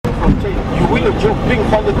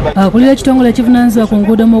Akulira ekitongole ekivunaanyizibwa ku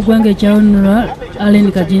nguudo mu ggwanga ekya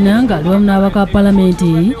Arab Kagina ng'aliwo n'abaka ba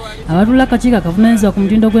Paalamenti abatuula akakiiko akavunaanyizibwa ku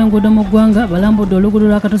mutindo gw'enguudo mu ggwanga balambudde oluguudo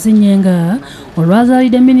lwa Katosi Nyenga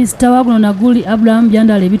olwazaalidde minisita wa guno Naguli Abraham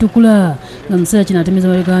Byandaala ebitukula nga mu kiseera kino atemeza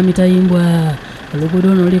mabega wa Mitayimba. Oluguudo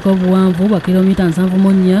luno luliko obuwanvu bwa kilomita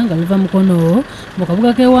 74 nga luva Mukono mu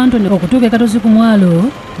kabuga k'e Wantone okutuuka e Katosi ku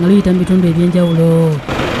mwalo nga luyita mu bitundu eby'enjawulo.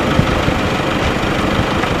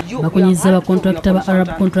 Akunyizza abakontrakita ba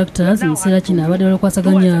Arab Contractors mu kiseera kino abadde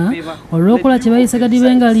balokwasaganya olw'okukola kye bayise gadi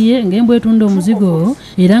bengaliye ng'embwa etunda omuzigo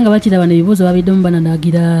era nga bakiraba n'ebibuuzo babiddemu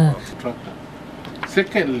bananaagira.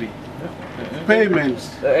 Secondly,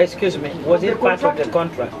 payments. Excuse me, was it part of the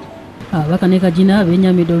contract? Ababaka ne Kagina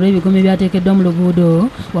beenyamidde olw'ebigome byateekeddwa mu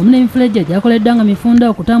luguudo wamu n'emifulejje gyakoleddwa nga mifunda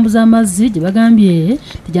okutambuza amazzi gye bagambye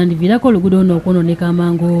tejyandiviirako oluguudo luno okwonooneka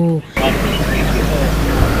amangu.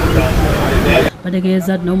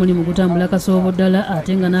 Bategeeza nti n'omulimu gutambula akasoobo ddala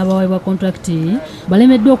ate nga n'abawaayibwa kontrakiti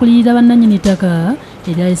balemeddwa okuliyirira bannannyini ttaka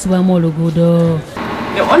eryayisibwamu oluguudo.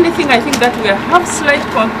 The only thing I think that we have slight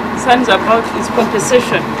concerns about is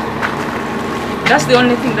compensation. That's the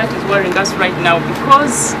only thing that is worrying us right now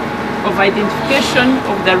because of identification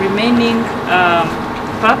of the remaining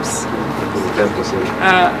PAPs.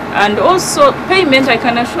 And also payment, I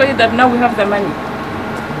can assure you that now we have the money.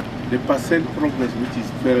 The percent progress, which is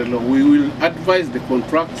very low, we will advise the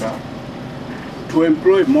contractor to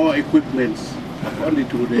employ more equipment according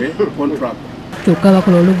to the contract. Kyokka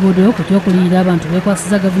bakola oluguudo ku ky'okuliyirira abantu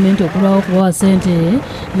beekwasiza gavumenti okulwawo okubawa ssente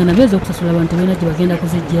nga nabeeza okusasula abantu balina gye bagenda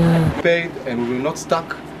kuzijja. Paid and we will not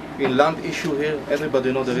stuck in land issue here.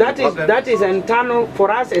 Everybody knows that is internal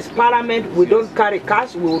for us as Parliament. We don't carry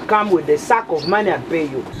cash. We will come with a sack of money and pay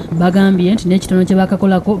you. Bagambye nti n'ekitono kye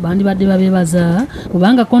bakakolako bandibadde babeebaza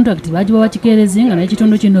kubanga contract bagibawa kikeerezi nga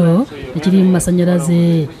n'ekitundu kino ekiri mu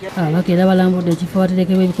masannyalaze. Ababaka era balambudde ekifo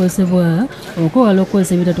awaterekebwa ebikozesebwa okwewala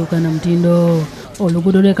okukozesa ebitatuukana mutindo.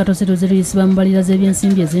 Oluguudo lw'e Katosi luyisibwa mu mbalira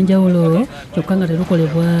z'ebyensimbi ez'enjawulo kyokka nga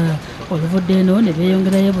terukolebwa. Oluvudde eno ne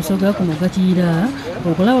beeyongerayo e Busoga ku mugga Kiyira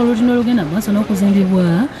okulaba olutindo olugenda mu maaso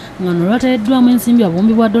n'okuzimbibwa nga no lwateereddwamu ensimbi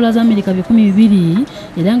obuwumbi bwa $200 200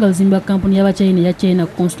 era nga luzimbibwa kampuni y'Abachina eya China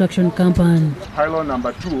Construction Company. Pylon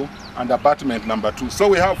number 2 and abutment number 2. So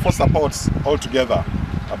we have 4 supports altogether.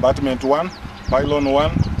 Abutment 1, pylon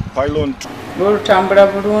 1, pylon 2. Olutambula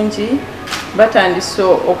bulungi batandise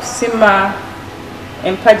okusima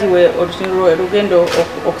empaji we olutindo lugenda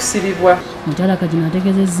okusibibwa. Mukyala Kagina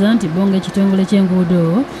ategeezezza nti bo ng'ekitongole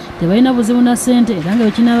ky'enguudo tebalina buzibu na ssente era nga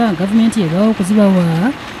bwe kinaaba gavumenti erwawo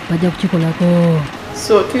okuzibawa bajja kukikolako.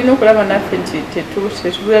 So tulina okulaba naffe nti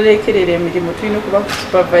tetubalekerera emirimu, tulina okuba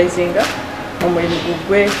supervisinga omulimu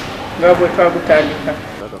gugwe nga bwe twagutandika.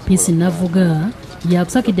 Peace Navuga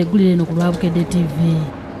yakusakidde eggulire eno ku lwa Bukedde TV.